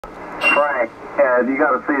Frank, you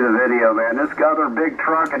got to see the video, man. This other big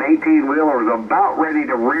truck, an 18-wheeler, was about ready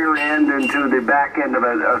to rear end into the back end of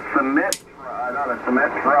a cement, not a cement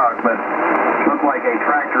truck, but looked like a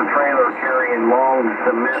tractor trailer carrying long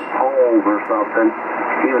cement poles or something.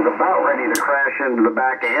 He was about ready to crash into the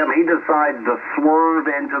back of him. He decides to swerve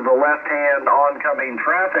into the left-hand oncoming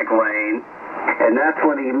traffic lane, and that's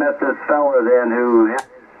when he met this fella then who had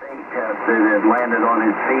his state tested and landed on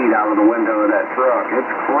his feet out of the window of that truck.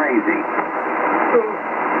 It's crazy.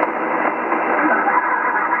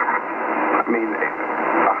 I mean,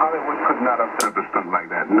 Hollywood could not have done a stunt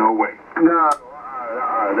like that. No way. No,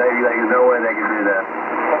 there's no way they can do that.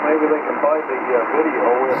 Well, maybe they can buy the video.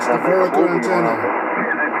 That's the vertical antenna.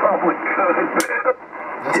 Yeah, they probably could.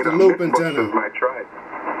 That's the loop antenna. Might try it.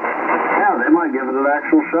 Yeah, they might give it an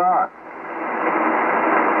actual shot.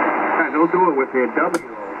 Don't do it with the W.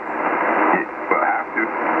 We'll have to.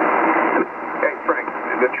 Hey, Frank,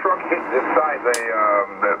 the truck hit the side,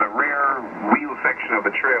 the rear wheel section of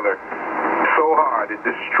the trailer so hard it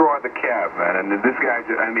destroyed the cab, man. And this guy,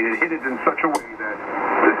 I mean, it hit it in such a way that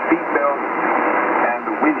the seatbelt and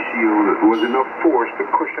the windshield was enough force to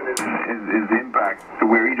cushion his impact to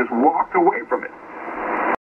where he just walked away from it.